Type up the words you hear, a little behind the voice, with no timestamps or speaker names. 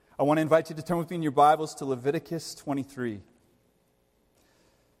I want to invite you to turn with me in your Bibles to Leviticus 23.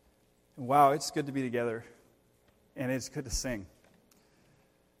 Wow, it's good to be together, and it's good to sing.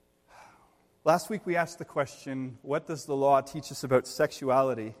 Last week we asked the question, what does the law teach us about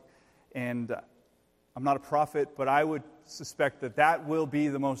sexuality? And I'm not a prophet, but I would suspect that that will be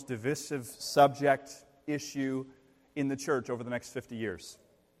the most divisive subject, issue in the church over the next 50 years.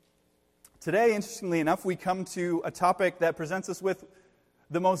 Today, interestingly enough, we come to a topic that presents us with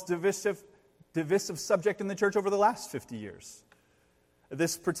the most divisive subject in the church over the last 50 years.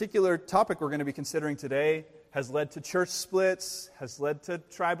 This particular topic we're going to be considering today has led to church splits, has led to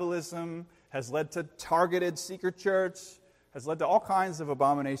tribalism, has led to targeted secret church, has led to all kinds of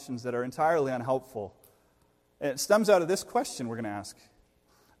abominations that are entirely unhelpful. And it stems out of this question we're going to ask.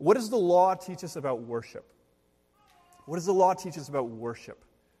 What does the law teach us about worship? What does the law teach us about worship?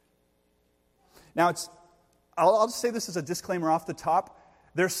 Now, I'll just say this as a disclaimer off the top.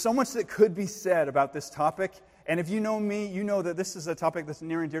 There's so much that could be said about this topic, and if you know me, you know that this is a topic that's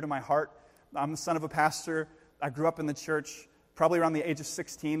near and dear to my heart. I'm the son of a pastor. I grew up in the church. Probably around the age of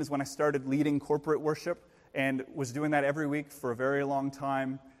 16 is when I started leading corporate worship, and was doing that every week for a very long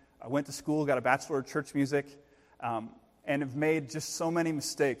time. I went to school, got a Bachelor of Church Music, and have made just so many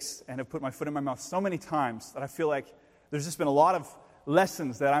mistakes, and have put my foot in my mouth so many times that I feel like there's just been a lot of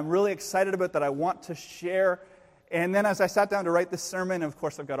lessons that I'm really excited about that I want to share. And then as I sat down to write this sermon, of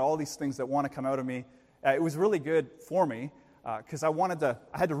course I've got all these things that want to come out of me. It was really good for me because I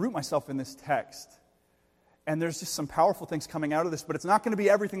had to root myself in this text. And there's just some powerful things coming out of this, but it's not going to be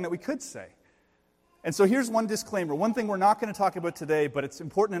everything that we could say. And so here's one disclaimer. One thing we're not going to talk about today, but it's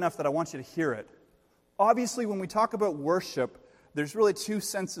important enough that I want you to hear it. Obviously, when we talk about worship, there's really two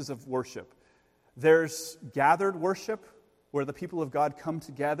senses of worship. There's gathered worship, where the people of God come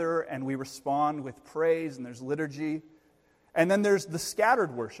together and we respond with praise, and there's liturgy. And then there's the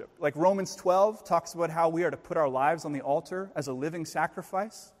scattered worship. Like Romans 12 talks about how we are to put our lives on the altar as a living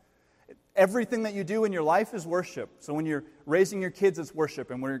sacrifice. Everything that you do in your life is worship. So when you're raising your kids, it's worship.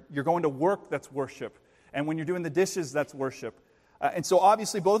 And when you're going to work, that's worship. And when you're doing the dishes, that's worship. And so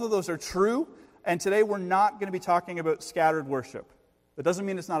obviously both of those are true. And today we're not going to be talking about scattered worship. That doesn't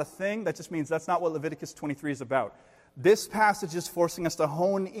mean it's not a thing. That just means that's not what Leviticus 23 is about. This passage is forcing us to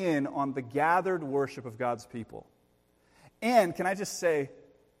hone in on the gathered worship of God's people. And can I just say,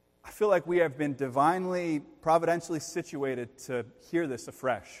 I feel like we have been divinely, providentially situated to hear this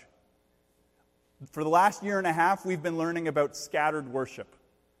afresh. For the last year and a half, we've been learning about scattered worship.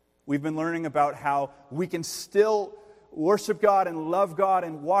 We've been learning about how we can still worship God and love God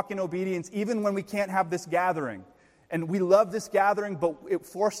and walk in obedience even when we can't have this gathering. And we love this gathering, but it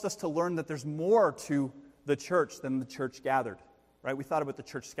forced us to learn that there's more to the church than the church gathered, right? We thought about the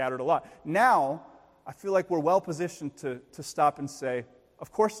church scattered a lot. Now, I feel like we're well positioned to stop and say,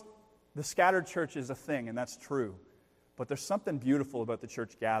 of course, the scattered church is a thing, and that's true. But there's something beautiful about the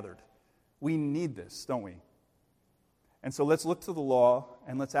church gathered. We need this, don't we? And so let's look to the law,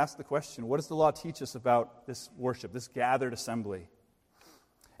 and let's ask the question, what does the law teach us about this worship, this gathered assembly?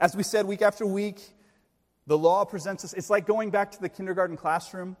 As we said, week after week, the law presents us, it's like going back to the kindergarten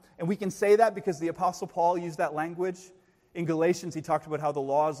classroom, and we can say that because the Apostle Paul used that language. In Galatians, he talked about how the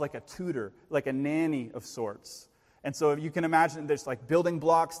law is like a tutor, like a nanny of sorts. And so you can imagine there's like building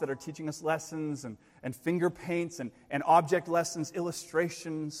blocks that are teaching us lessons, and finger paints, and object lessons,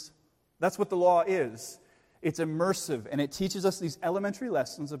 illustrations. That's what the law is. It's immersive, and it teaches us these elementary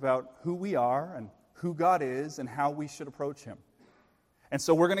lessons about who we are, and who God is, and how we should approach Him. And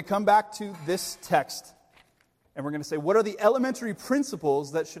so we're going to come back to this text, and we're going to say, what are the elementary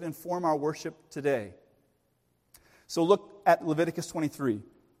principles that should inform our worship today? So look at Leviticus 23.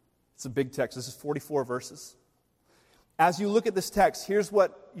 It's a big text. This is 44 verses. As you look at this text, here's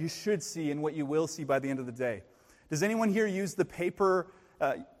what you should see and what you will see by the end of the day. Does anyone here use the paper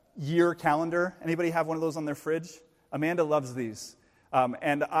year calendar? Anybody have one of those on their fridge? Amanda loves these.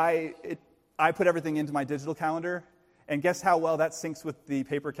 And I put everything into my digital calendar, and guess how well that syncs with the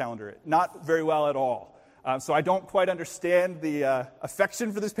paper calendar? Not very well at all. So I don't quite understand the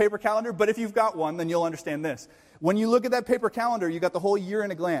affection for this paper calendar, but if you've got one, then you'll understand this. When you look at that paper calendar, you got the whole year in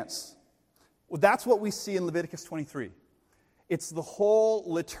a glance. Well, that's what we see in Leviticus 23. It's the whole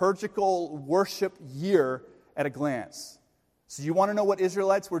liturgical worship year at a glance. So you want to know what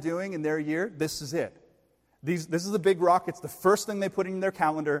Israelites were doing in their year? This is it. This is the big rock. It's the first thing they put in their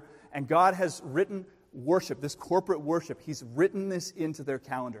calendar, and God has written worship, this corporate worship. He's written this into their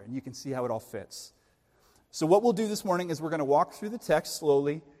calendar, and you can see how it all fits. So what we'll do this morning is we're going to walk through the text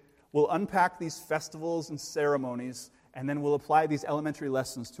slowly. We'll unpack these festivals and ceremonies, and then we'll apply these elementary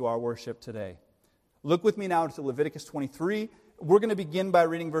lessons to our worship today. Look with me now to Leviticus 23. We're going to begin by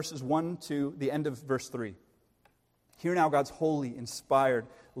reading verses 1 to the end of verse 3. Hear now God's holy, inspired,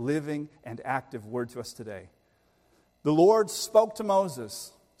 living, and active word to us today. The Lord spoke to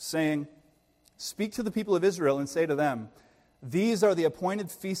Moses, saying, "Speak to the people of Israel and say to them, these are the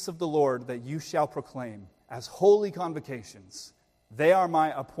appointed feasts of the Lord that you shall proclaim as holy convocations. They are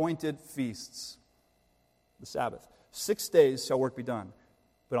my appointed feasts." The Sabbath. 6 days shall work be done,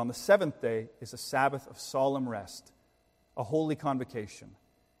 but on the seventh day is a Sabbath of solemn rest, a holy convocation.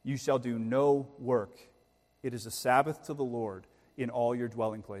 You shall do no work. It is a Sabbath to the Lord in all your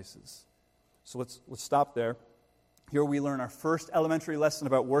dwelling places. So let's stop there. Here we learn our first elementary lesson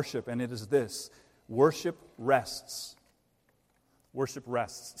about worship, and it is this: worship rests. Worship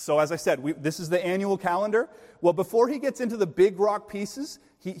rests. So as I said, this is the annual calendar. Well, before he gets into the big rock pieces,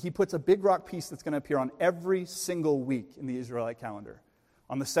 he puts a big rock piece that's going to appear on every single week in the Israelite calendar.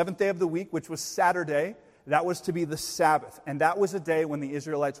 On the seventh day of the week, which was Saturday, that was to be the Sabbath. And that was a day when the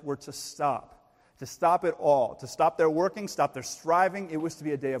Israelites were to stop it all, to stop their working, stop their striving. It was to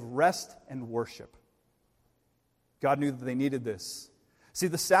be a day of rest and worship. God knew that they needed this. See,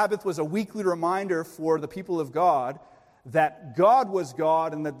 the Sabbath was a weekly reminder for the people of God that God was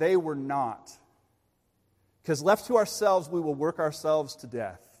God and that they were not. Because left to ourselves, we will work ourselves to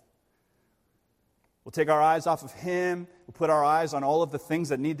death. We'll take our eyes off of Him. We'll put our eyes on all of the things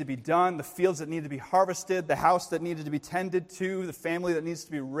that need to be done, the fields that need to be harvested, the house that needed to be tended to, the family that needs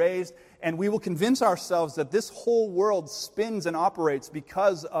to be raised. And we will convince ourselves that this whole world spins and operates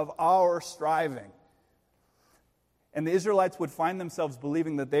because of our striving. And the Israelites would find themselves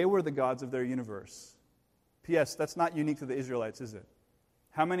believing that they were the gods of their universe. P.S., that's not unique to the Israelites, is it?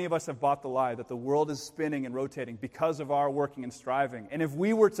 How many of us have bought the lie that the world is spinning and rotating because of our working and striving? And if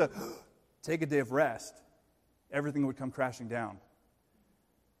we were to take a day of rest, everything would come crashing down.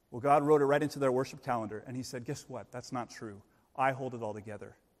 Well, God wrote it right into their worship calendar, and He said, guess what? That's not true. I hold it all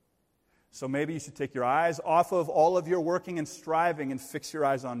together. So maybe you should take your eyes off of all of your working and striving and fix your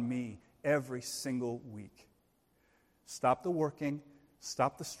eyes on me every single week. Stop the working,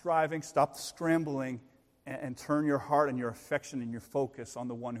 stop the striving, stop the scrambling, and turn your heart and your affection and your focus on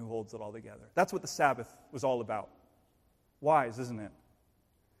the one who holds it all together. That's what the Sabbath was all about. Wise, isn't it?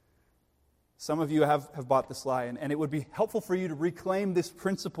 Some of you have bought this lie, and it would be helpful for you to reclaim this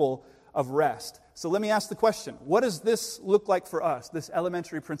principle of rest. So let me ask the question, what does this look like for us, this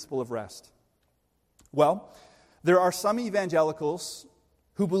elementary principle of rest? Well, there are some evangelicals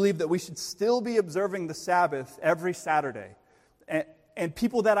who believe that we should still be observing the Sabbath every Saturday. And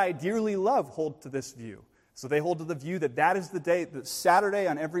people that I dearly love hold to this view. So they hold to the view that is the day, that Saturday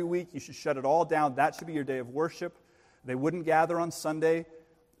on every week, you should shut it all down. That should be your day of worship. They wouldn't gather on Sunday.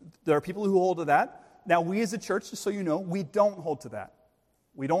 There are people who hold to that. Now, we as a church, just so you know, we don't hold to that.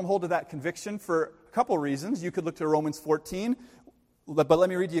 We don't hold to that conviction for a couple reasons. You could look to Romans 14, but let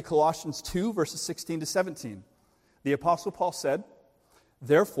me read you Colossians 2, verses 16 to 17. The Apostle Paul said,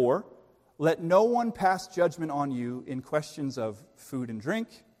 "Therefore, let no one pass judgment on you in questions of food and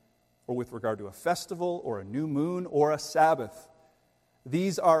drink, or with regard to a festival, or a new moon, or a Sabbath.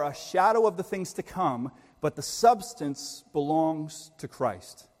 These are a shadow of the things to come, but the substance belongs to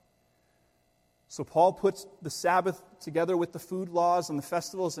Christ." So Paul puts the Sabbath together with the food laws and the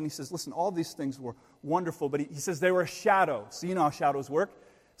festivals, and he says, listen, all these things were wonderful, but he says they were a shadow. So you know how shadows work.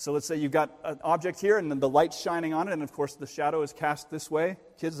 So let's say you've got an object here, and then the light's shining on it, and of course the shadow is cast this way.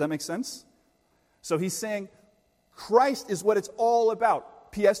 Kids, does that make sense? So he's saying Christ is what it's all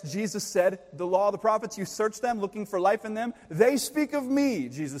about. P.S. Jesus said, the law, the prophets, you search them, looking for life in them. They speak of me,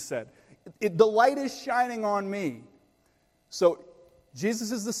 Jesus said. The light is shining on me. So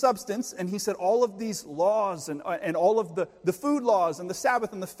Jesus is the substance, and he said all of these laws and all of the food laws and the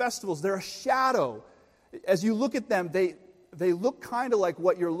Sabbath and the festivals, they're a shadow. As you look at them, they look kind of like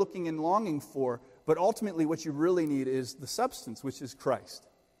what you're looking and longing for, but ultimately what you really need is the substance, which is Christ.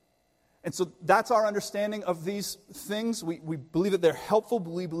 And so that's our understanding of these things. We believe that they're helpful,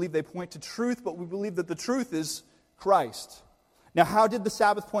 we believe they point to truth, but we believe that the truth is Christ. Now, how did the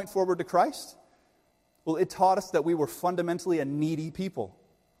Sabbath point forward to Christ? Well, it taught us that we were fundamentally a needy people.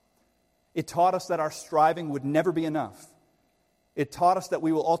 It taught us that our striving would never be enough. It taught us that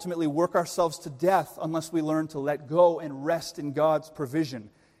we will ultimately work ourselves to death unless we learn to let go and rest in God's provision.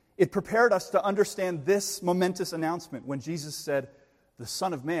 It prepared us to understand this momentous announcement when Jesus said, the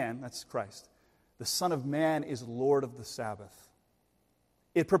Son of Man, that's Christ, the Son of Man is Lord of the Sabbath.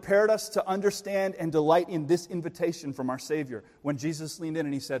 It prepared us to understand and delight in this invitation from our Savior when Jesus leaned in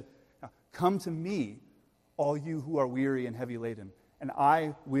and he said, come to me, all you who are weary and heavy laden, and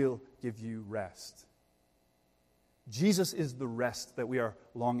I will give you rest. Jesus is the rest that we are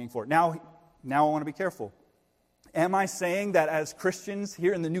longing for. Now I want to be careful. Am I saying that as Christians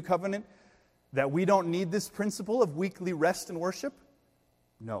here in the New Covenant, that we don't need this principle of weekly rest and worship?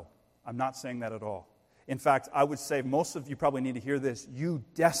 No, I'm not saying that at all. In fact, I would say most of you probably need to hear this. You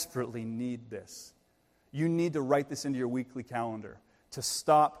desperately need this. You need to write this into your weekly calendar, to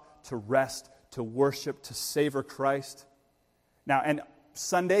stop, to rest, to worship, to savor Christ. Now, and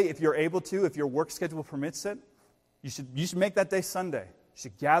Sunday, if you're able to, if your work schedule permits it, you should make that day Sunday. You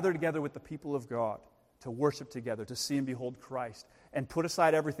should gather together with the people of God to worship together, to see and behold Christ, and put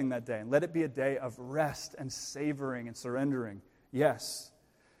aside everything that day, and let it be a day of rest and savoring and surrendering. Yes.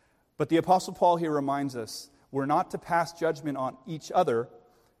 But the Apostle Paul here reminds us we're not to pass judgment on each other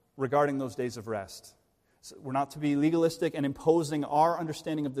regarding those days of rest. So we're not to be legalistic and imposing our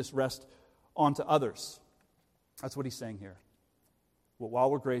understanding of this rest onto others. That's what he's saying here. Well, while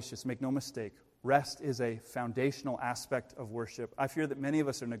we're gracious, make no mistake, rest is a foundational aspect of worship. I fear that many of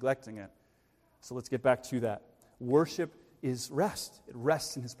us are neglecting it. So let's get back to that. Worship is rest. It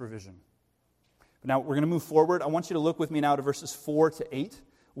rests in his provision. But now we're going to move forward. I want you to look with me now to verses 4 to 8,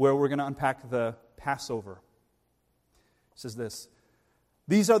 where we're going to unpack the Passover. It says this: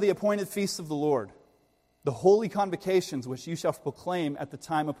 "These are the appointed feasts of the Lord, the holy convocations which you shall proclaim at the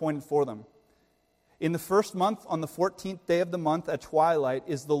time appointed for them. In the first month, on the 14th day of the month at twilight,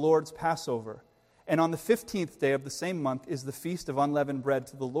 is the Lord's Passover. And on the 15th day of the same month is the feast of unleavened bread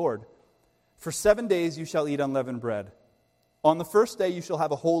to the Lord. For 7 days you shall eat unleavened bread. On the first day you shall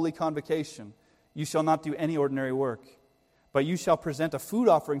have a holy convocation. You shall not do any ordinary work. But you shall present a food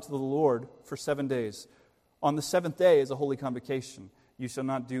offering to the Lord for 7 days. On the seventh day is a holy convocation. You shall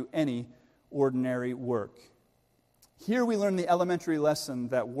not do any ordinary work." Here we learn the elementary lesson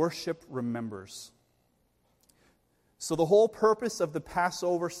that worship remembers. So the whole purpose of the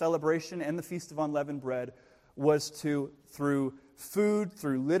Passover celebration and the Feast of Unleavened Bread was to, through food,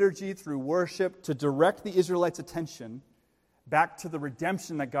 through liturgy, through worship, to direct the Israelites' attention back to the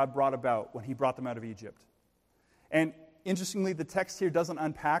redemption that God brought about when he brought them out of Egypt. And interestingly, the text here doesn't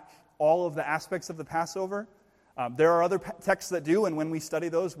unpack all of the aspects of the Passover. There are other texts that do, and when we study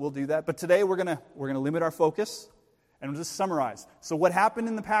those, we'll do that. But today we're going to limit our focus, and we'll just summarize. So what happened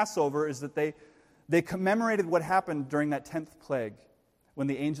in the Passover is that they commemorated what happened during that 10th plague, when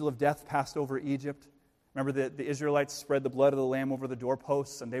the angel of death passed over Egypt. Remember, the Israelites spread the blood of the lamb over the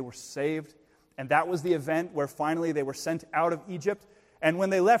doorposts, and they were saved. And that was the event where finally they were sent out of Egypt. And when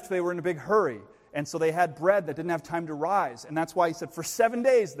they left, they were in a big hurry. And so they had bread that didn't have time to rise. And that's why he said, for 7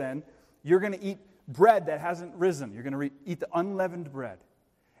 days then, you're going to eat bread that hasn't risen. You're going to eat the unleavened bread.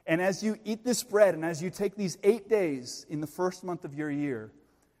 And as you eat this bread, and as you take these 8 days in the first month of your year,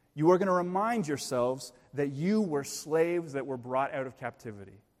 you are going to remind yourselves that you were slaves that were brought out of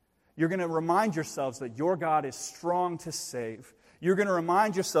captivity. You're going to remind yourselves that your God is strong to save. You're going to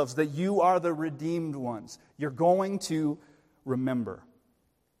remind yourselves that you are the redeemed ones. You're going to remember.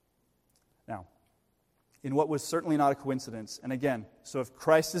 Now, in what was certainly not a coincidence, and again, so if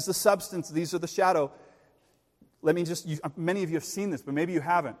Christ is the substance, these are the shadow, many of you have seen this, but maybe you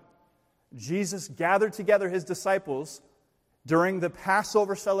haven't. Jesus gathered together his disciples during the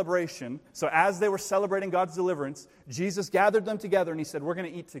Passover celebration. So as they were celebrating God's deliverance, Jesus gathered them together and he said, we're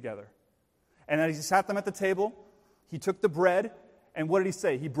going to eat together. And as he sat them at the table, he took the bread, and what did he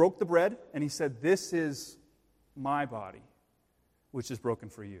say? He broke the bread and he said, this is my body, which is broken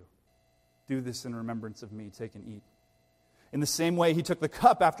for you. Do this in remembrance of me. Take and eat. In the same way, he took the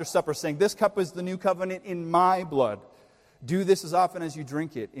cup after supper, saying, this cup is the new covenant in my blood. Do this as often as you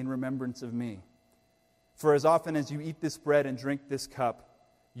drink it in remembrance of me. For as often as you eat this bread and drink this cup,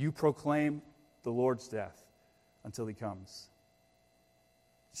 you proclaim the Lord's death until he comes.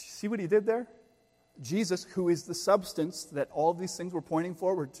 See what he did there? Jesus, who is the substance that all these things were pointing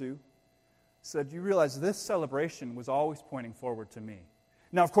forward to, said, you realize this celebration was always pointing forward to me.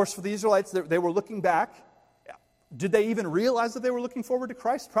 Now, of course, for the Israelites, they were looking back. Did they even realize that they were looking forward to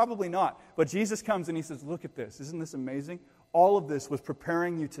Christ? Probably not. But Jesus comes and he says, look at this. Isn't this amazing? All of this was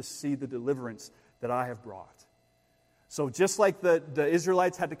preparing you to see the deliverance that I have brought. So just like the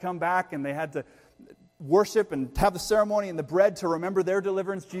Israelites had to come back and they had to worship and have the ceremony and the bread to remember their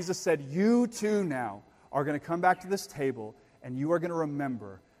deliverance, Jesus said, you too now are going to come back to this table and you are going to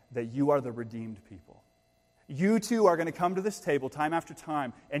remember that you are the redeemed people. You too are going to come to this table time after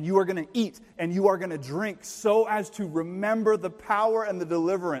time, and you are going to eat and you are going to drink so as to remember the power and the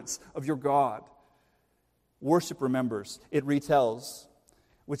deliverance of your God. Worship remembers. It retells,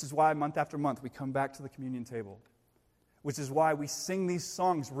 which is why month after month we come back to the communion table, which is why we sing these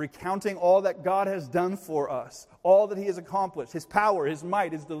songs recounting all that God has done for us, all that he has accomplished, his power, his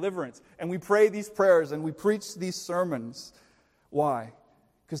might, his deliverance. And we pray these prayers and we preach these sermons. Why?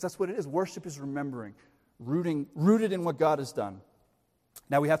 Because that's what it is. Worship is remembering. rooted in what God has done.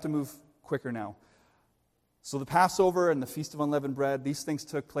 Now we have to move quicker now. So the Passover and the Feast of Unleavened Bread, these things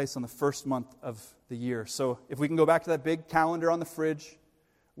took place on the first month of the year. So if we can go back to that big calendar on the fridge,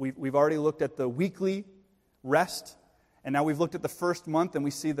 we've already looked at the weekly rest, and now we've looked at the first month, and we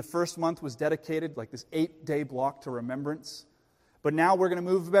see the first month was dedicated, like this 8-day block to remembrance. But now we're going to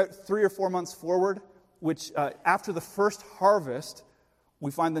move about 3 or 4 months forward, which after the first harvest, we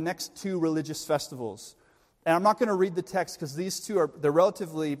find the next 2 religious festivals. And I'm not going to read the text because these two they're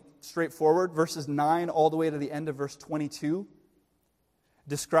relatively straightforward. Verses 9 all the way to the end of verse 22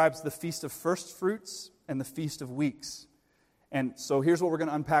 describes the Feast of First Fruits and the Feast of Weeks. And so here's what we're going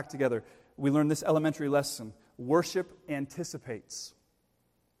to unpack together. We learned this elementary lesson. Worship anticipates.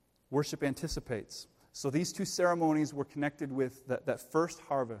 Worship anticipates. So these 2 ceremonies were connected with that first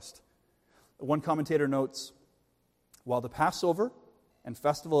harvest. One commentator notes, while the Passover and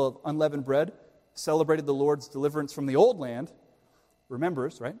Festival of Unleavened Bread celebrated the Lord's deliverance from the old land,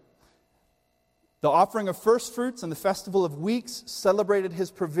 remembers, right? The offering of first fruits and the Festival of Weeks celebrated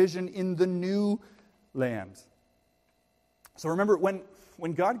his provision in the new land. So remember,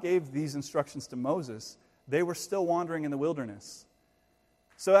 when God gave these instructions to Moses, they were still wandering in the wilderness.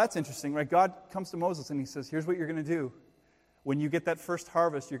 So that's interesting, right? God comes to Moses and he says, here's what you're going to do. When you get that first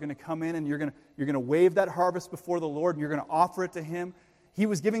harvest, you're going to come in and you're going to wave that harvest before the Lord and you're going to offer it to him. He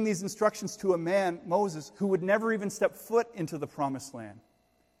was giving these instructions to a man, Moses, who would never even step foot into the promised land.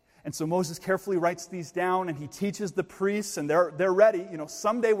 And so Moses carefully writes these down and he teaches the priests and they're ready. You know,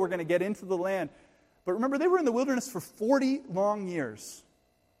 someday we're going to get into the land. But remember, they were in the wilderness for 40 long years.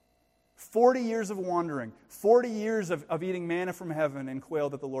 40 years of wandering. 40 years of eating manna from heaven and quail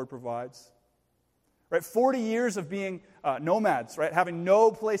that the Lord provides. Right? 40 years of being nomads, right? Having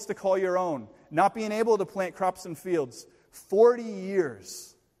no place to call your own. Not being able to plant crops and fields. 40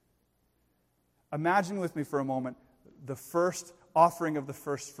 years. Imagine with me for a moment the first offering of the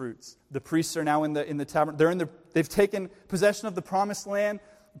first fruits. The priests are now in the tabernacle. They've taken possession of the promised land.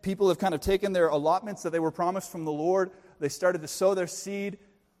 People have kind of taken their allotments that they were promised from the Lord. They started to sow their seed.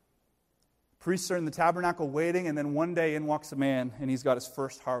 Priests are in the tabernacle waiting, and then one day in walks a man, and he's got his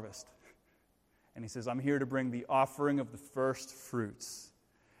first harvest. And he says, I'm here to bring the offering of the first fruits.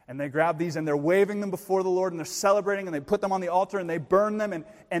 And they grab these and they're waving them before the Lord and they're celebrating and they put them on the altar and they burn them.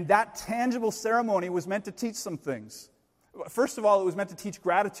 And that tangible ceremony was meant to teach some things. First of all, it was meant to teach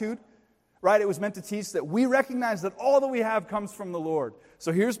gratitude, right? It was meant to teach that we recognize that all that we have comes from the Lord.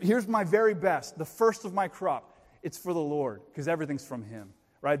 So here's my very best, the first of my crop. It's for the Lord because everything's from Him,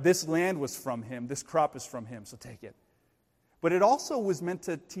 right? This land was from Him. This crop is from Him, so take it. But it also was meant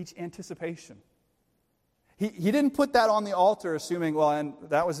to teach anticipation. He didn't put that on the altar assuming, well, and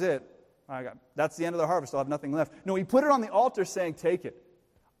that was it. That's the end of the harvest. I'll have nothing left. No, he put it on the altar saying, take it.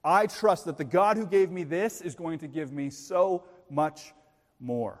 I trust that the God who gave me this is going to give me so much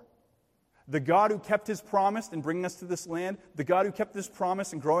more. The God who kept His promise in bringing us to this land, the God who kept His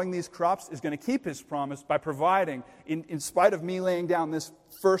promise in growing these crops is going to keep His promise by providing, in spite of me laying down this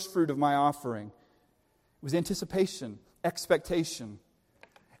first fruit of my offering. It was anticipation, expectation.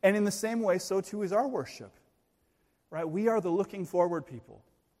 And in the same way, so too is our worship. Right? We are the looking forward people.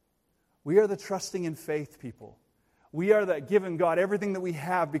 We are the trusting in faith people. We are the giving God everything that we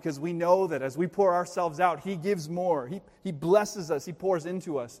have because we know that as we pour ourselves out, He gives more. He blesses us. He pours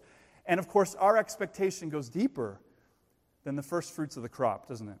into us. And of course, our expectation goes deeper than the first fruits of the crop,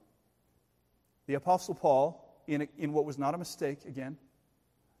 doesn't it? The Apostle Paul, in what was not a mistake, again,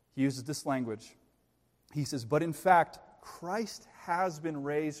 he uses this language. He says, but in fact, Christ has been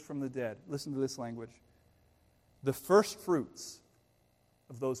raised from the dead. Listen to this language. The first fruits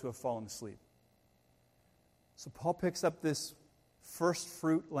of those who have fallen asleep. So Paul picks up this first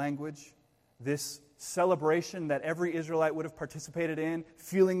fruit language, this celebration that every Israelite would have participated in,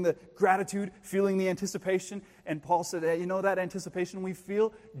 feeling the gratitude, feeling the anticipation. And Paul said, hey, you know that anticipation we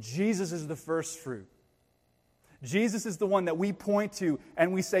feel? Jesus is the first fruit. Jesus is the one that we point to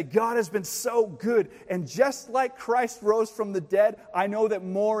and we say, God has been so good. And just like Christ rose from the dead, I know that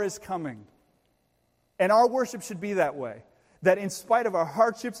more is coming. And our worship should be that way. That in spite of our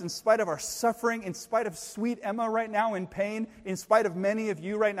hardships, in spite of our suffering, in spite of sweet Emma right now in pain, in spite of many of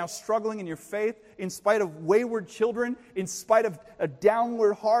you right now struggling in your faith, in spite of wayward children, in spite of a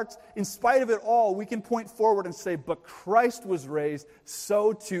downward heart, in spite of it all, we can point forward and say, but Christ was raised,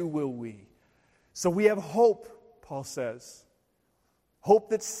 so too will we. So we have hope, Paul says. Hope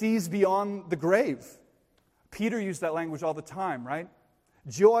that sees beyond the grave. Peter used that language all the time, right?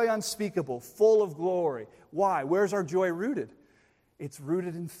 Joy unspeakable, full of glory. Why? Where's our joy rooted? It's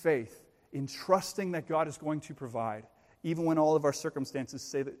rooted in faith, in trusting that God is going to provide, even when all of our circumstances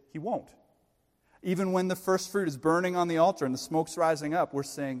say that He won't. Even when the first fruit is burning on the altar and the smoke's rising up, we're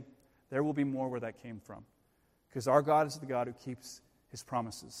saying there will be more where that came from. Because our God is the God who keeps his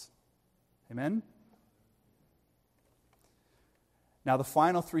promises. Amen? Now, the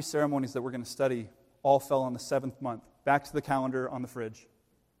final 3 ceremonies that we're going to study all fell on the 7th month. Back to the calendar on the fridge.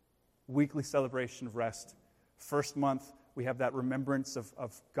 Weekly celebration of rest. First month, we have that remembrance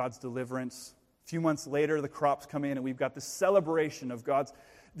of God's deliverance. A few months later, the crops come in, and we've got this celebration of God's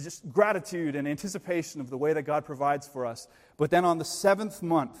just gratitude and anticipation of the way that God provides for us. But then on the 7th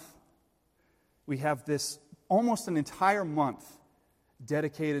month, we have this almost an entire month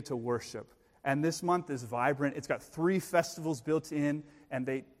dedicated to worship. And this month is vibrant. It's got 3 festivals built in,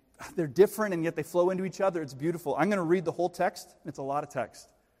 and they're different, and yet they flow into each other. It's beautiful. I'm going to read the whole text. It's a lot of text.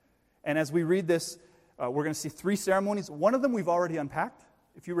 And as we read this, we're going to see 3 ceremonies. One of them we've already unpacked.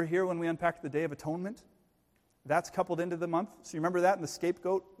 If you were here when we unpacked the Day of Atonement, that's coupled into the month. So you remember that? And the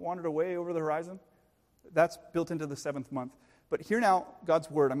scapegoat wandered away over the horizon? That's built into the 7th month. But hear now God's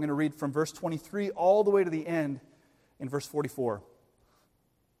word. I'm going to read from verse 23 all the way to the end in verse 44.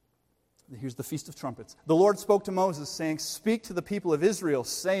 Here's the Feast of Trumpets. The Lord spoke to Moses, saying, "Speak to the people of Israel,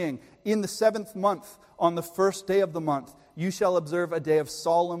 saying, in the 7th month, on the 1st day of the month, you shall observe a day of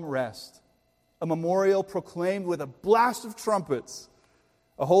solemn rest, a memorial proclaimed with a blast of trumpets,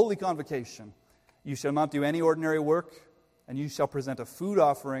 a holy convocation. You shall not do any ordinary work, and you shall present a food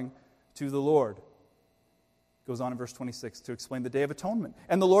offering to the Lord." Goes on in verse 26 to explain the Day of Atonement.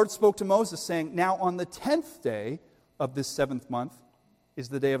 "And the Lord spoke to Moses, saying, now on the 10th day of this 7th month is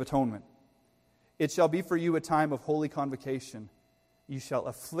the Day of Atonement. It shall be for you a time of holy convocation. You shall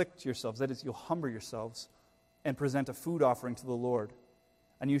afflict yourselves," that is, you'll humble yourselves, "and present a food offering to the Lord.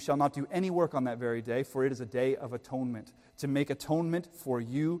 And you shall not do any work on that very day, for it is a day of atonement, to make atonement for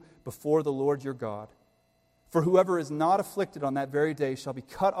you before the Lord your God. For whoever is not afflicted on that very day shall be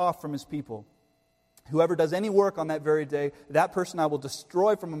cut off from his people. Whoever does any work on that very day, that person I will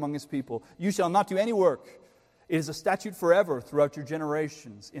destroy from among his people. You shall not do any work. It is a statute forever throughout your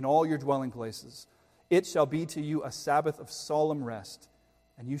generations, in all your dwelling places. It shall be to you a Sabbath of solemn rest,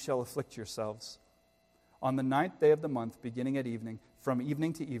 and you shall afflict yourselves. On the 9th day of the month, beginning at evening, from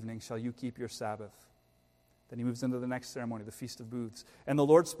evening to evening shall you keep your Sabbath." Then he moves into the next ceremony, the Feast of Booths. "And the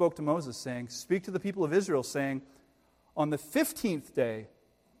Lord spoke to Moses, saying, Speak to the people of Israel, saying, on the 15th day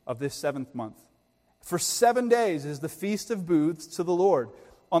of this 7th month, for 7 days is the Feast of Booths to the Lord.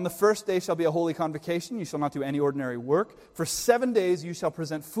 On the 1st day shall be a holy convocation. You shall not do any ordinary work. For 7 days you shall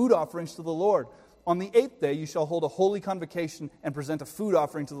present food offerings to the Lord. On the 8th day you shall hold a holy convocation and present a food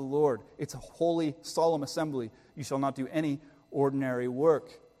offering to the Lord. It's a holy, solemn assembly. You shall not do any ordinary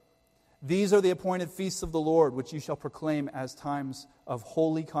work. These are the appointed feasts of the Lord, which you shall proclaim as times of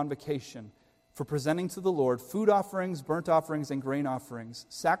holy convocation, for presenting to the Lord food offerings, burnt offerings, and grain offerings,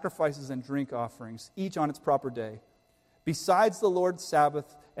 sacrifices and drink offerings, each on its proper day. Besides the Lord's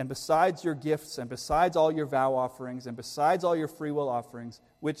Sabbath, and besides your gifts, and besides all your vow offerings, and besides all your freewill offerings,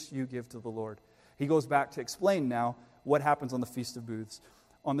 which you give to the Lord." He goes back to explain now what happens on the Feast of Booths.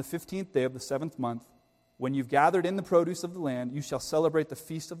 "On the 15th day of the 7th month, when you've gathered in the produce of the land, you shall celebrate the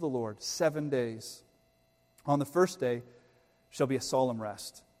feast of the Lord 7 days. On the 1st day shall be a solemn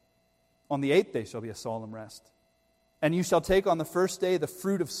rest. On the 8th day shall be a solemn rest. And you shall take on the 1st day the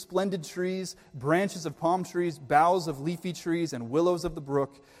fruit of splendid trees, branches of palm trees, boughs of leafy trees, and willows of the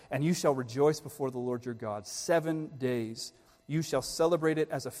brook, and you shall rejoice before the Lord your God 7 days. You shall celebrate it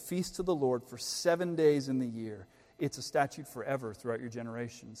as a feast to the Lord for 7 days in the year. It's a statute forever throughout your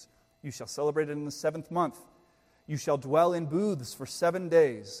generations. You shall celebrate it in the 7th month. You shall dwell in booths for 7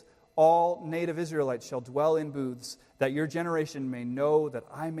 days. All native Israelites shall dwell in booths, that your generation may know that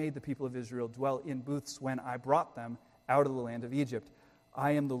I made the people of Israel dwell in booths when I brought them out of the land of Egypt.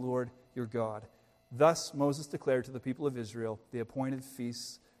 I am the Lord your God." Thus Moses declared to the people of Israel the appointed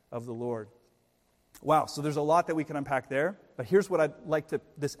feasts of the Lord. Wow, so there's a lot that we can unpack there, but here's what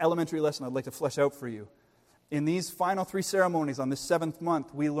this elementary lesson I'd like to flesh out for you. In these final 3 ceremonies on this 7th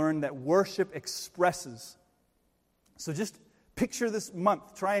month, we learn that worship expresses. So just picture this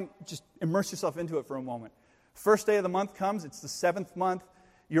month. Try and just immerse yourself into it for a moment. First day of the month comes. It's the 7th month.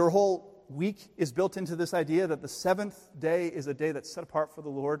 Your whole week is built into this idea that the 7th day is a day that's set apart for the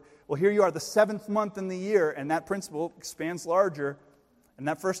Lord. Well, here you are, the 7th month in the year, and that principle expands larger. And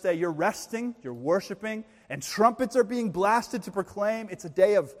that first day, you're resting, you're worshiping, and trumpets are being blasted to proclaim. It's a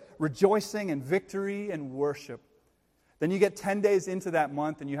day of rejoicing and victory and worship. Then you get 10 days into that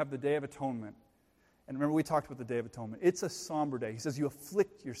month, and you have the Day of Atonement. And remember, we talked about the Day of Atonement. It's a somber day. He says you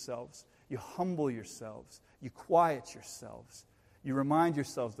afflict yourselves, you humble yourselves, you quiet yourselves. You remind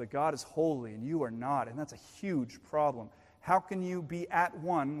yourselves that God is holy and you are not, and that's a huge problem. How can you be at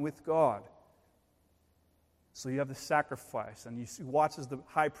one with God? So you have the sacrifice, and you watch as the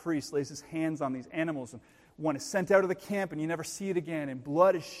high priest lays his hands on these animals, and one is sent out of the camp, and you never see it again, and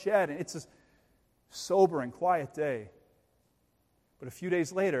blood is shed, and it's a sober and quiet day. But a few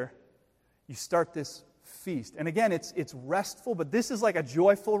days later, you start this feast. And again, it's restful, but this is like a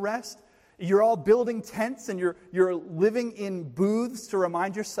joyful rest. You're all building tents, and you're living in booths to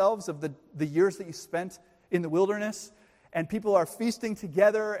remind yourselves of the years that you spent in the wilderness. And people are feasting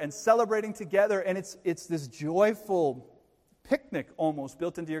together and celebrating together, and it's this joyful picnic almost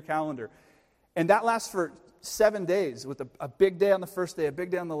built into your calendar. And that lasts for 7 days, with a big day on the first day, a big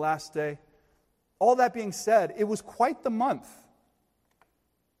day on the last day. All that being said, it was quite the month.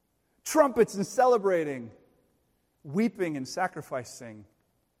 Trumpets and celebrating, weeping and sacrificing,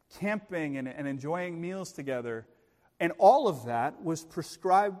 camping and enjoying meals together. And all of that was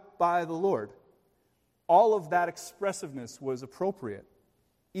prescribed by the Lord. All of that expressiveness was appropriate,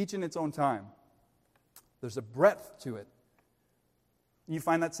 each in its own time. There's a breadth to it. You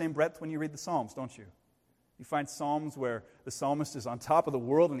find that same breadth when you read the Psalms, don't you? You find Psalms where the psalmist is on top of the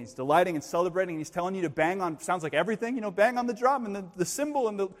world and he's delighting and celebrating, and he's telling you to bang on, sounds like everything, bang on the drum and the cymbal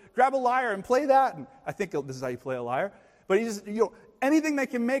and grab a lyre and play that. And I think this is how you play a lyre. But he just, anything that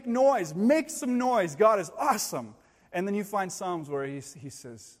can make noise, make some noise. God is awesome. And then you find Psalms where he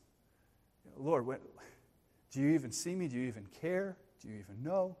says, Lord, do you even see me? Do you even care? Do you even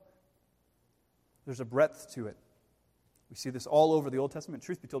know? There's a breadth to it. We see this all over the Old Testament.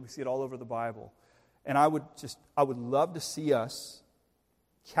 Truth be told, we see it all over the Bible. And I would love to see us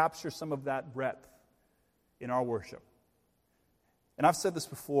capture some of that breadth in our worship. And I've said this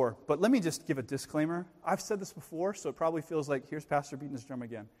before, but let me just give a disclaimer. I've said this before, so it probably feels like, here's Pastor beating his drum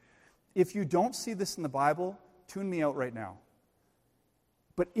again. If you don't see this in the Bible, tune me out right now.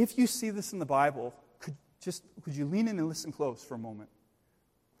 But if you see this in the Bible, could you lean in and listen close for a moment?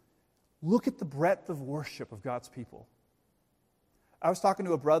 Look at the breadth of worship of God's people. I was talking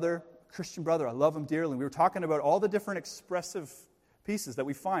to a brother, Christian brother, I love him dearly. We were talking about all the different expressive pieces that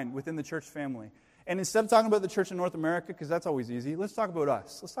we find within the church family. And instead of talking about the church in North America, because that's always easy, let's talk about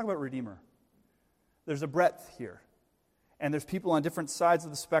us. Let's talk about Redeemer. There's a breadth here. And there's people on different sides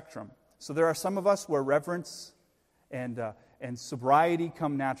of the spectrum. So there are some of us where reverence and sobriety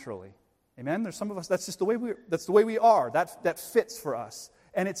come naturally. Amen? There's some of us, that's just the way we are. That fits for us.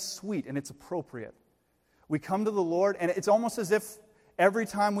 And it's sweet and it's appropriate. We come to the Lord, and it's almost as if every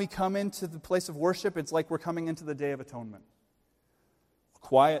time we come into the place of worship, it's like we're coming into the Day of Atonement.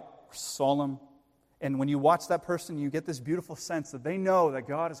 Quiet, solemn, and when you watch that person, you get this beautiful sense that they know that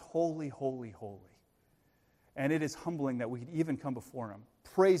God is holy, holy, holy. And it is humbling that we could even come before Him.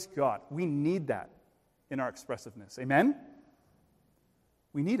 Praise God. We need that in our expressiveness. Amen?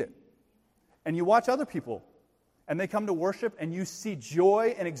 We need it. And you watch other people, and they come to worship, and you see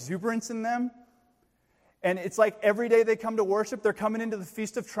joy and exuberance in them. And it's like every day they come to worship, they're coming into the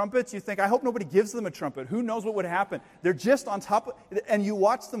Feast of Trumpets. You think, I hope nobody gives them a trumpet. Who knows what would happen? They're just on top and you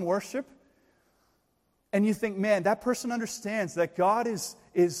watch them worship, and you think, man, that person understands that God is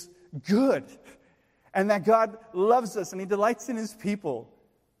good, and that God loves us, and He delights in His people,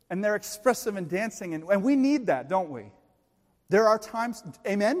 and they're expressive and dancing, and we need that, don't we? There are times,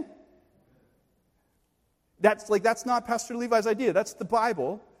 amen? That's not Pastor Levi's idea. That's the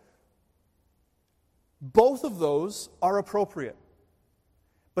Bible. Both of those are appropriate.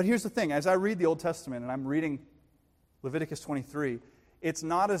 But here's the thing. As I read the Old Testament, and I'm reading Leviticus 23, it's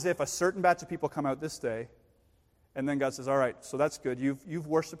not as if a certain batch of people come out this day, and then God says, all right, so that's good. You've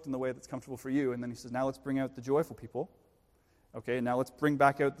worshipped in the way that's comfortable for you. And then He says, now let's bring out the joyful people. Okay, now let's bring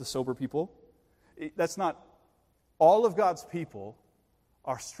back out the sober people. That's not. All of God's people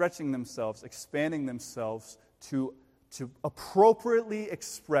are stretching themselves, expanding themselves to appropriately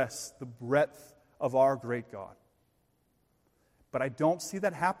express the breadth of our great God. But I don't see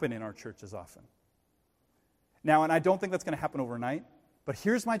that happen in our churches often. Now, and I don't think that's going to happen overnight, but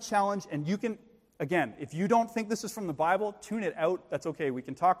here's my challenge, and you can, again, if you don't think this is from the Bible, tune it out. That's okay. We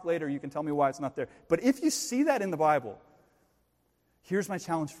can talk later. You can tell me why it's not there. But if you see that in the Bible, here's my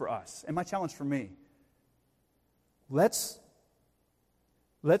challenge for us, and my challenge for me. Let's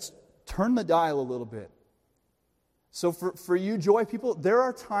turn the dial a little bit. So for you joy people, there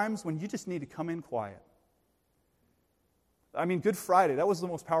are times when you just need to come in quiet. I mean, Good Friday, that was the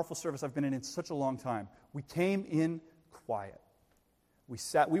most powerful service I've been in such a long time. We came in quiet. We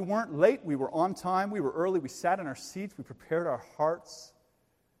sat, we weren't late, we were on time, we were early, we sat in our seats, we prepared our hearts,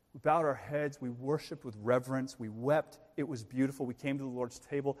 we bowed our heads, we worshiped with reverence, we wept. It was beautiful. We came to the Lord's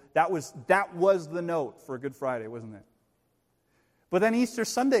table. That was the note for a Good Friday, wasn't it? But then Easter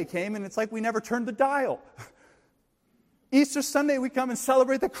Sunday came, and it's like we never turned the dial. Easter Sunday, we come and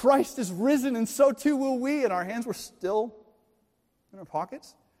celebrate that Christ is risen, and so too will we, and our hands were still in our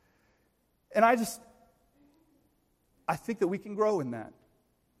pockets. And I think that we can grow in that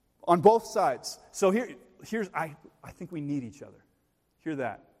on both sides. So I think we need each other. Hear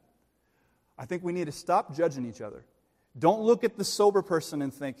that. I think we need to stop judging each other. Don't look at the sober person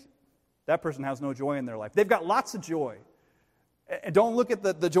and think, that person has no joy in their life. They've got lots of joy. And don't look at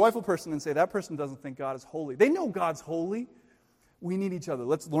the joyful person and say, that person doesn't think God is holy. They know God's holy. We need each other.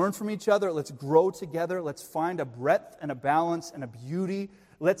 Let's learn from each other. Let's grow together. Let's find a breadth and a balance and a beauty.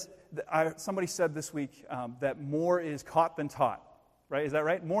 Somebody said this week that more is caught than taught. Right? Is that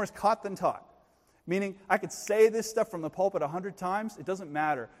right? More is caught than taught. Meaning, I could say this stuff from the pulpit 100 times. It doesn't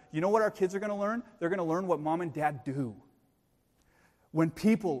matter. You know what our kids are going to learn? They're going to learn what mom and dad do. When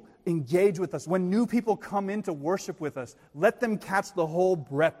people engage with us, when new people come in to worship with us, let them catch the whole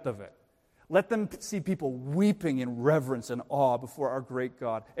breadth of it. Let them see people weeping in reverence and awe before our great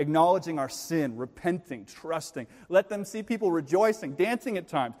God, acknowledging our sin, repenting, trusting. Let them see people rejoicing, dancing at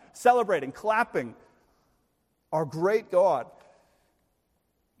times, celebrating, clapping. Our great God.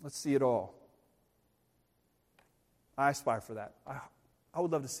 Let's see it all. I aspire for that. I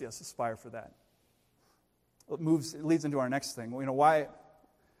would love to see us aspire for that. It leads into our next thing. You know, why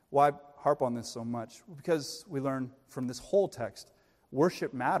harp on this so much? Because we learn from this whole text,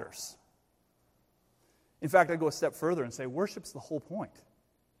 worship matters. In fact, I go a step further and say worship's the whole point.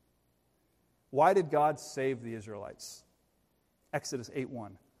 Why did God save the Israelites? Exodus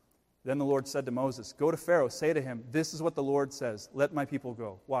 8:1. Then the Lord said to Moses, "Go to Pharaoh, say to him, this is what the Lord says, let my people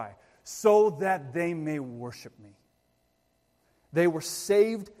go." Why? So that they may worship me. They were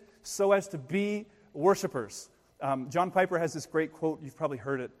saved so as to be worshipers. John Piper has this great quote, you've probably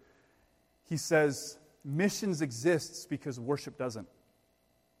heard it. He says, missions exists because worship doesn't.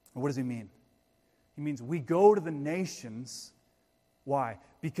 And what does he mean? He means we go to the nations. Why?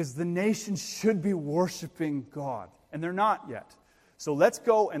 Because the nations should be worshiping God, and they're not yet. So let's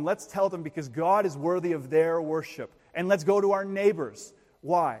go and let's tell them because God is worthy of their worship. And let's go to our neighbors.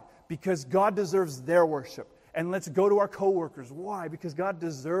 Why? Because God deserves their worship. And let's go to our coworkers. Why? Because God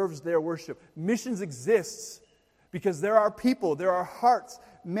deserves their worship. Missions exists because there are people, there are hearts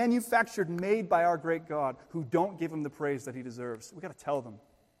manufactured, made by our great God who don't give him the praise that he deserves. We've got to tell them,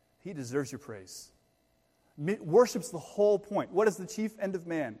 he deserves your praise. Worship's the whole point. What is the chief end of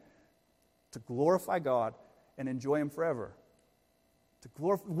man? To glorify God and enjoy him forever.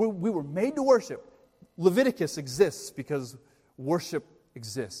 We were made to worship. Leviticus exists because worship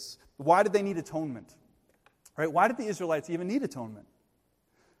exists. Why did they need atonement? Right? Why did the Israelites even need atonement?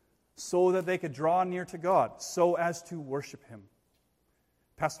 So that they could draw near to God, so as to worship him.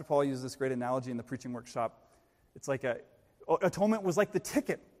 Pastor Paul used this great analogy in the preaching workshop. It's like atonement was like the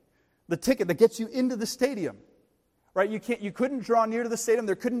ticket that gets you into the stadium. Right? You couldn't draw near to the stadium.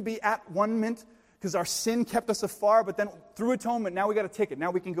 There couldn't be at 1 minute because our sin kept us afar, but then through atonement, now we got a ticket.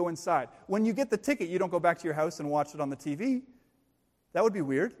 Now we can go inside. When you get the ticket, you don't go back to your house and watch it on the TV. That would be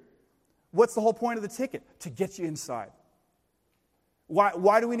weird. What's the whole point of the ticket? To get you inside.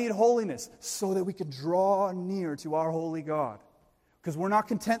 Why do we need holiness? So that we can draw near to our holy God. Because we're not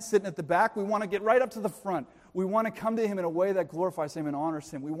content sitting at the back. We want to get right up to the front. We want to come to him in a way that glorifies him and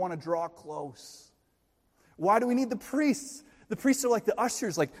honors him. We want to draw close. Why do we need the priests? The priests are like the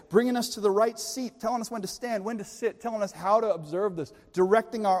ushers, like bringing us to the right seat, telling us when to stand, when to sit, telling us how to observe this,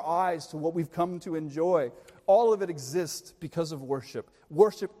 directing our eyes to what we've come to enjoy. All of it exists because of worship.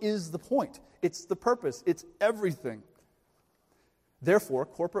 Worship is the point. It's the purpose. It's everything. Therefore,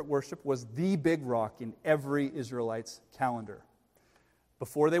 corporate worship was the big rock in every Israelite's calendar.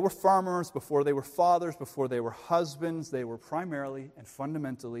 Before they were farmers, before they were fathers, before they were husbands, they were primarily and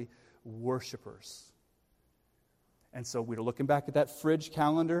fundamentally worshipers. And so we're looking back at that fridge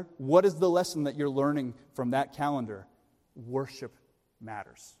calendar. What is the lesson that you're learning from that calendar? Worship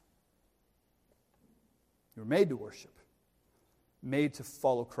matters. You were made to worship, made to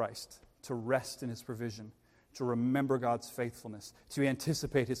follow Christ, to rest in his provision, to remember God's faithfulness, to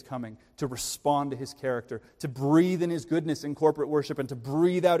anticipate his coming, to respond to his character, to breathe in his goodness in corporate worship, and to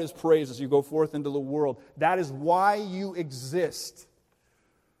breathe out his praise as you go forth into the world. That is why you exist.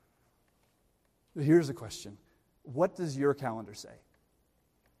 Here's a question. What does your calendar say?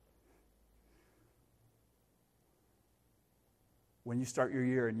 When you start your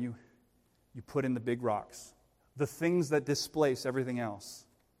year and you put in the big rocks, the things that displace everything else,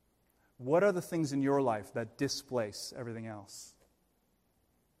 what are the things in your life that displace everything else?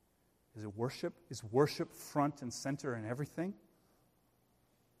 Is it worship? Is worship front and center in everything?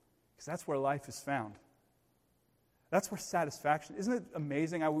 Because that's where life is found. That's where satisfaction. Isn't it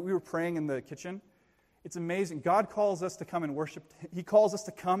amazing? We were praying in the kitchen, It's amazing. God calls us to come and worship. He calls us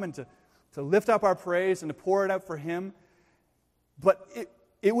to come and to lift up our praise and to pour it out for Him. But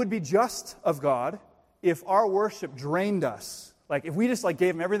it would be just of God if our worship drained us. Like if we just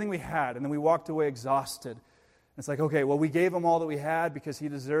gave Him everything we had and then we walked away exhausted. It's like, okay, well, we gave Him all that we had because He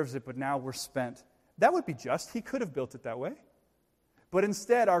deserves it, but now we're spent. That would be just. He could have built it that way. But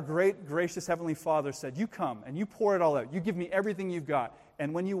instead, our great, gracious Heavenly Father said, you come and you pour it all out. You give me everything you've got.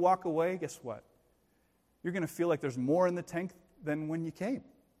 And when you walk away, guess what? You're going to feel like there's more in the tank than when you came.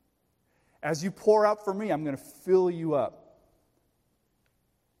 As you pour out for me, I'm going to fill you up.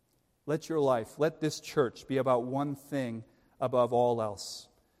 Let your life, let this church be about one thing above all else,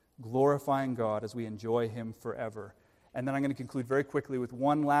 glorifying God as we enjoy Him forever. And then I'm going to conclude very quickly with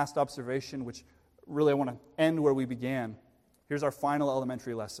one last observation, which really I want to end where we began. Here's our final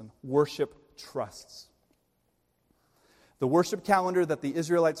elementary lesson. Worship trusts. The worship calendar that the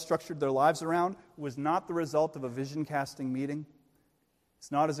Israelites structured their lives around was not the result of a vision-casting meeting.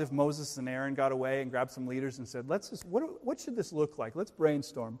 It's not as if Moses and Aaron got away and grabbed some leaders and said, what should this look like? Let's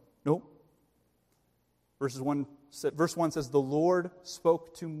brainstorm. Nope. Verse 1 says, the Lord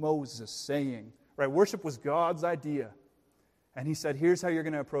spoke to Moses, saying, right, worship was God's idea. And He said, here's how you're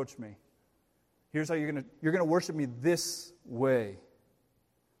going to approach me. Here's how you're going to worship me this way.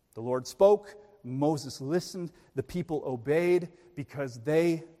 The Lord spoke, Moses listened, the people obeyed because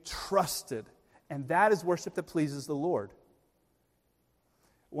they trusted. And that is worship that pleases the Lord.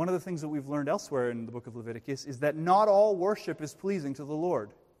 One of the things that we've learned elsewhere in the book of Leviticus is that not all worship is pleasing to the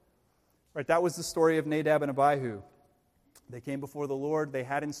Lord. Right, that was the story of Nadab and Abihu. They came before the Lord, they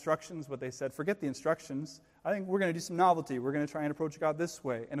had instructions, but they said, forget the instructions. I think we're going to do some novelty. We're going to try and approach God this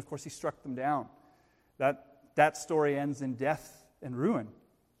way. And of course, He struck them down. That story ends in death and ruin.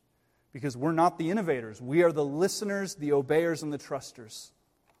 Because we're not the innovators. We are the listeners, the obeyers, and the trusters.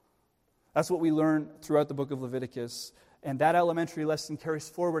 That's what we learn throughout the book of Leviticus. And that elementary lesson carries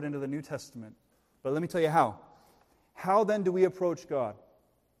forward into the New Testament. But let me tell you how. How then do we approach God?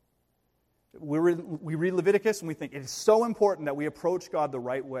 We read Leviticus and we think it is so important that we approach God the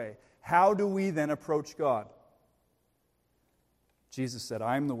right way. How do we then approach God? Jesus said,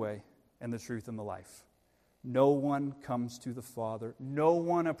 I am the way and the truth and the life. No one comes to the Father. No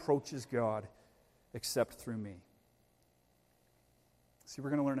one approaches God except through me. See,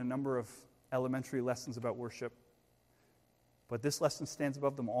 we're going to learn a number of elementary lessons about worship. But this lesson stands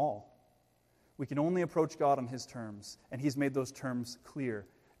above them all. We can only approach God on His terms, and He's made those terms clear.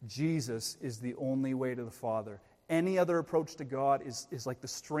 Jesus is the only way to the Father. Any other approach to God is like the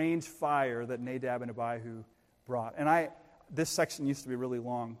strange fire that Nadab and Abihu brought. And this section used to be really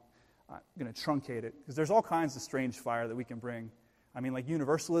long. I'm going to truncate it, because there's all kinds of strange fire that we can bring. I mean, like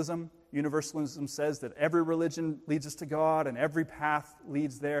universalism. Universalism says that every religion leads us to God, and every path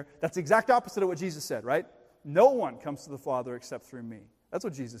leads there. That's the exact opposite of what Jesus said, right? No one comes to the Father except through me. That's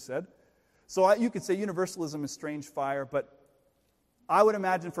what Jesus said. So you could say universalism is strange fire, but I would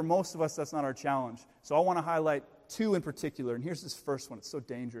imagine for most of us that's not our challenge. So I want to highlight two in particular, and here's this first one. It's so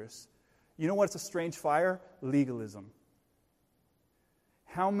dangerous. You know what's a strange fire? Legalism.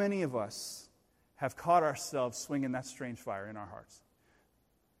 How many of us have caught ourselves swinging that strange fire in our hearts?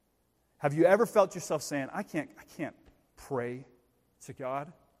 Have you ever felt yourself saying, I can't pray to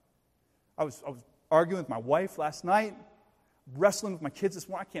God? I was arguing with my wife last night, wrestling with my kids this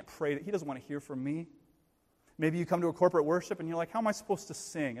morning. I can't pray. He doesn't want to hear from me. Maybe you come to a corporate worship and you're like, how am I supposed to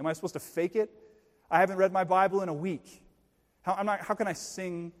sing? Am I supposed to fake it? I haven't read my Bible in a week. How can I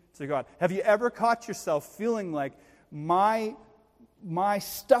sing to God? Have you ever caught yourself feeling like my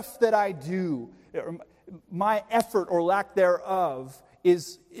stuff that I do, my effort or lack thereof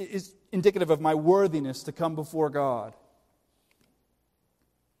is indicative of my worthiness to come before God?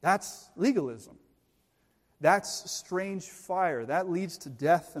 That's legalism. That's strange fire. That leads to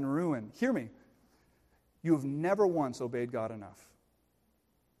death and ruin. Hear me. You have never once obeyed God enough.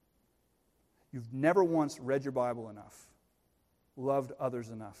 You've never once read your Bible enough, loved others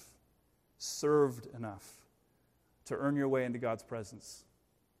enough, served enough to earn your way into God's presence.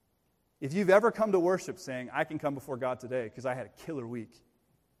 If you've ever come to worship saying, I can come before God today because I had a killer week,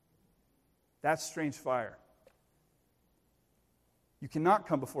 that's strange fire. You cannot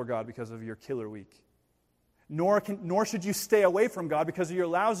come before God because of your killer week. Nor should you stay away from God because of your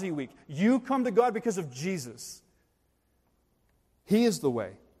lousy week. You come to God because of Jesus. He is the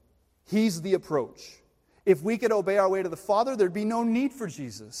way. He's the approach. If we could obey our way to the Father, there'd be no need for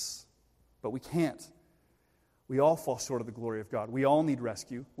Jesus. But we can't. We all fall short of the glory of God. We all need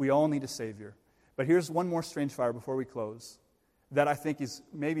rescue. We all need a Savior. But here's one more strange fire before we close that I think is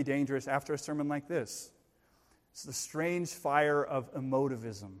maybe dangerous after a sermon like this. It's the strange fire of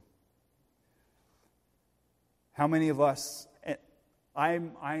emotivism. How many of us,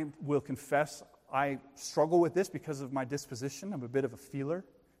 I will confess, I struggle with this because of my disposition. I'm a bit of a feeler.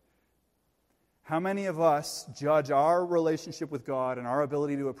 How many of us judge our relationship with God and our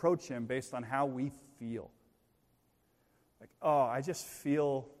ability to approach Him based on how we feel? Like, oh, I just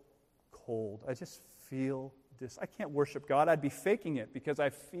feel cold. I just feel I can't worship God. I'd be faking it because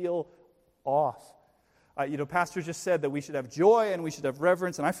I feel off. Pastor just said that we should have joy and we should have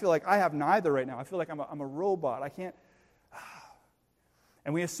reverence, and I feel like I have neither right now. I feel like I'm a robot. I can't.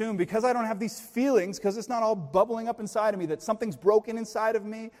 And we assume because I don't have these feelings, because it's not all bubbling up inside of me, that something's broken inside of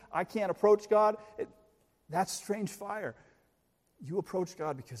me, I can't approach God. That's strange fire. You approach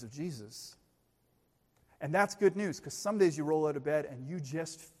God because of Jesus. And that's good news, because some days you roll out of bed and you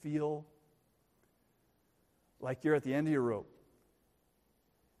just feel like you're at the end of your rope.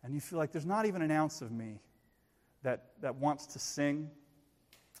 And you feel like there's not even an ounce of me that wants to sing.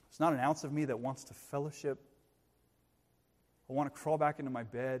 There's not an ounce of me that wants to fellowship. I want to crawl back into my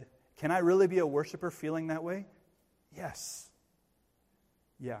bed. Can I really be a worshiper feeling that way? Yes.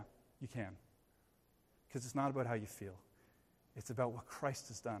 Yeah, you can. Because it's not about how you feel. It's about what Christ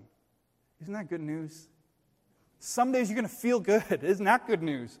has done. Isn't that good news? Some days you're going to feel good. Isn't that good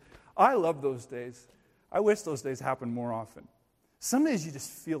news? I love those days. I wish those days happened more often. Some days you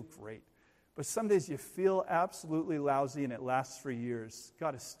just feel great. But some days you feel absolutely lousy and it lasts for years.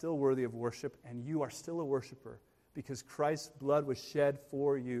 God is still worthy of worship, and you are still a worshiper because Christ's blood was shed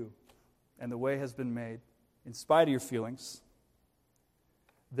for you and the way has been made in spite of your feelings.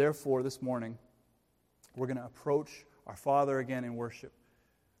 Therefore, this morning, we're going to approach our Father again in worship.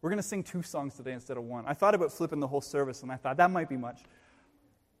 We're going to sing 2 songs today instead of 1. I thought about flipping the whole service, and I thought that might be much.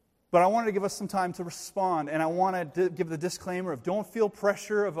 But I wanted to give us some time to respond, and I want to give the disclaimer of don't feel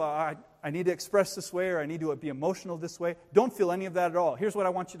pressure of I need to express this way or I need to be emotional this way. Don't feel any of that at all. Here's what I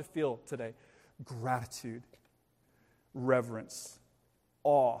want you to feel today. Gratitude, reverence,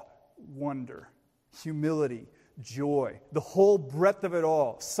 awe, wonder, humility, joy, the whole breadth of it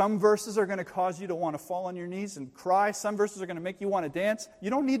all. Some verses are going to cause you to want to fall on your knees and cry. Some verses are going to make you want to dance. You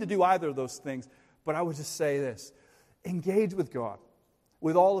don't need to do either of those things. But I would just say this. Engage with God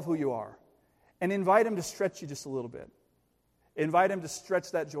with all of who you are, and invite Him to stretch you just a little bit. Invite Him to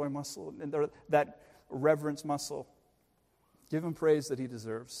stretch that joy muscle and that reverence muscle. Give Him praise that He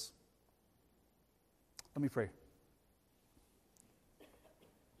deserves. Let me pray.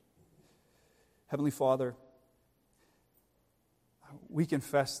 Heavenly Father, we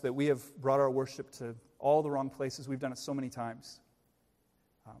confess that we have brought our worship to all the wrong places. We've done it so many times.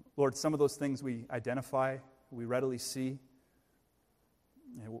 Lord, some of those things we identify, we readily see.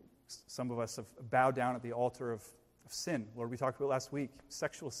 Some of us have bowed down at the altar of sin. Lord, we talked about last week,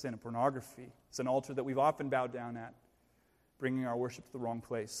 sexual sin and pornography. It's an altar that we've often bowed down at, bringing our worship to the wrong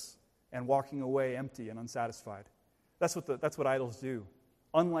place and walking away empty and unsatisfied. That's what idols do.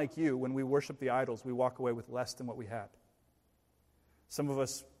 Unlike you, when we worship the idols, we walk away with less than what we had. Some of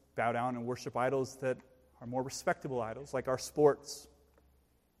us bow down and worship idols that are more respectable idols, like our sports,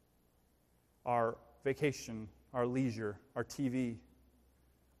 our vacation, our leisure, our TV,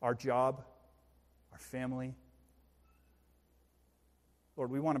 our job, our family.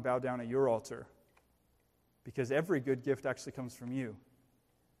 Lord, we want to bow down at your altar because every good gift actually comes from you.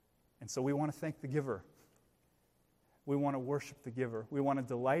 And so we want to thank the giver. We want to worship the giver. We want to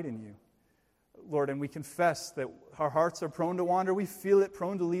delight in you. Lord, and we confess that our hearts are prone to wander. We feel it,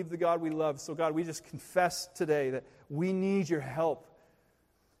 prone to leave the God we love. So God, we just confess today that we need your help.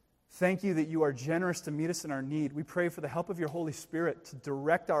 Thank you that you are generous to meet us in our need. We pray for the help of your Holy Spirit to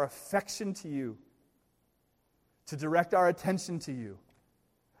direct our affection to you, to direct our attention to you,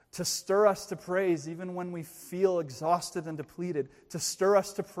 to stir us to praise even when we feel exhausted and depleted, to stir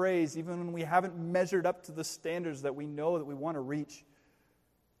us to praise even when we haven't measured up to the standards that we know that we want to reach,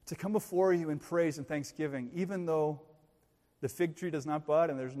 to come before you in praise and thanksgiving, even though the fig tree does not bud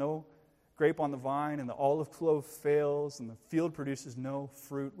and there's no grape on the vine and the olive clove fails and the field produces no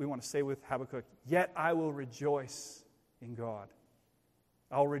fruit. We want to say with Habakkuk, yet I will rejoice in God.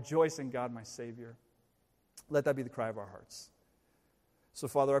 I'll rejoice in God, my Savior. Let that be the cry of our hearts. So,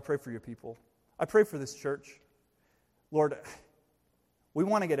 Father, I pray for your people. I pray for this church. Lord, we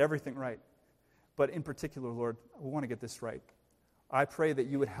want to get everything right. But in particular, Lord, we want to get this right. I pray that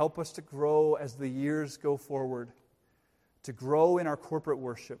you would help us to grow as the years go forward, to grow in our corporate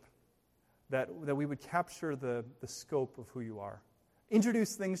worship, that we would capture the scope of who you are.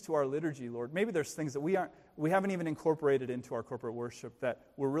 Introduce things to our liturgy, Lord. Maybe there's things that we haven't even incorporated into our corporate worship that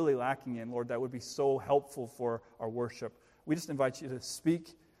we're really lacking in, Lord, that would be so helpful for our worship. We just invite you to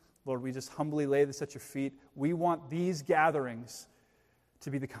speak. Lord, we just humbly lay this at your feet. We want these gatherings to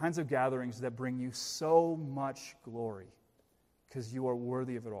be the kinds of gatherings that bring you so much glory, because you are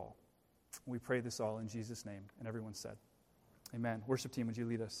worthy of it all. We pray this all in Jesus' name. And everyone said, amen. Worship team, would you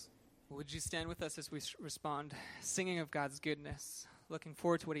lead us? Would you stand with us as we respond, singing of God's goodness, looking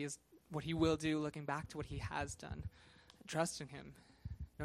forward to what he will do, looking back to what he has done, trusting him